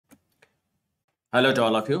Hello to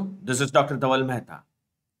all of you. This is Dr. Dhaval Maheta,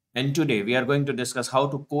 and today we are going to discuss how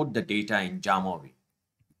to code the data in Jamovi.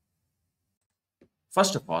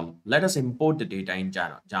 First of all, let us import the data in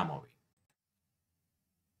Jamovi.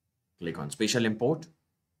 Click on Special Import,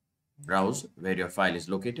 browse where your file is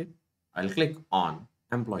located. I'll click on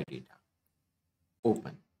Employee Data.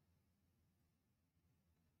 Open.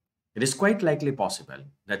 It is quite likely possible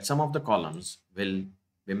that some of the columns will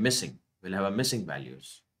be missing, will have a missing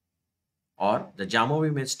values, or the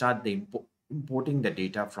Jamovi may start the importing the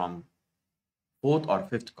data from fourth or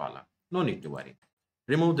fifth column. No need to worry.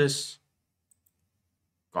 Remove this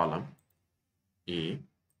column A,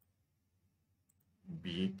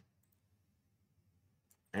 B,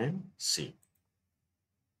 and C.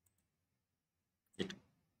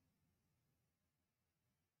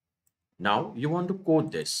 Now you want to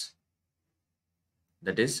code this.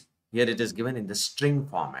 That is, here it is given in the string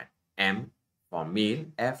format. M for male,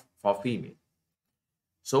 F for female.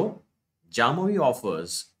 So Jamovi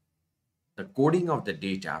offers the coding of the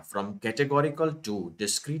data from categorical to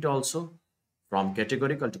discrete also, from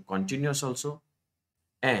categorical to continuous also,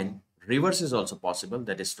 and reverse is also possible,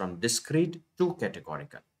 that is from discrete to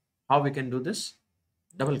categorical. How we can do this?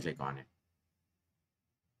 Double click on it.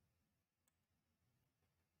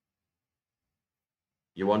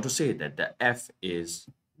 You want to say that the F is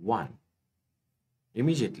 1.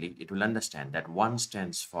 Immediately it will understand that 1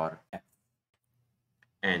 stands for F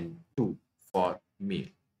and 2 for male.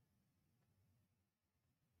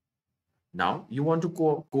 Now you want to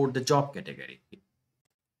code the job category.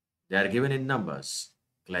 They are given in numbers: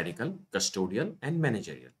 clerical, custodial, and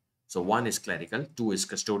managerial. So 1 is clerical, 2 is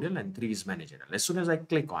custodial, and 3 is managerial. As soon as I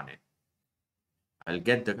click on it, I'll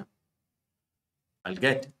get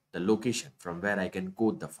the location from where I can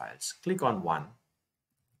code the files. Click on 1,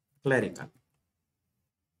 clerical,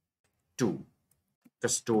 2,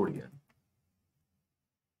 custodial,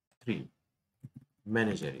 3,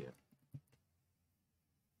 managerial.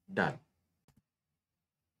 Done.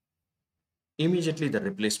 Immediately the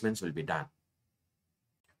replacements will be done.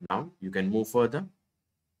 Now you can move further.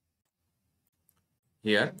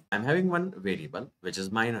 Here I'm having one variable which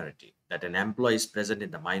is minority, that an employee is present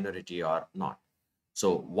in the minority or not.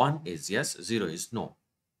 So 1 is yes, 0 is no.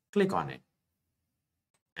 Click on it,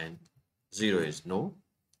 and 0 is no,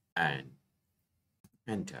 and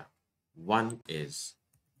enter. 1 is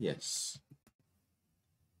yes.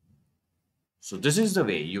 So this is the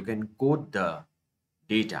way you can code the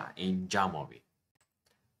data in Jamovi.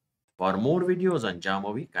 For more videos on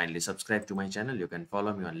Jamovi, kindly subscribe to my channel. You can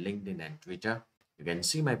follow me on LinkedIn and Twitter. You can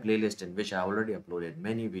see my playlist in which I already uploaded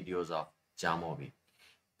many videos of Jamovi.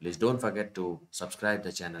 Please don't forget to subscribe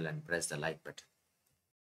the channel and press the like button.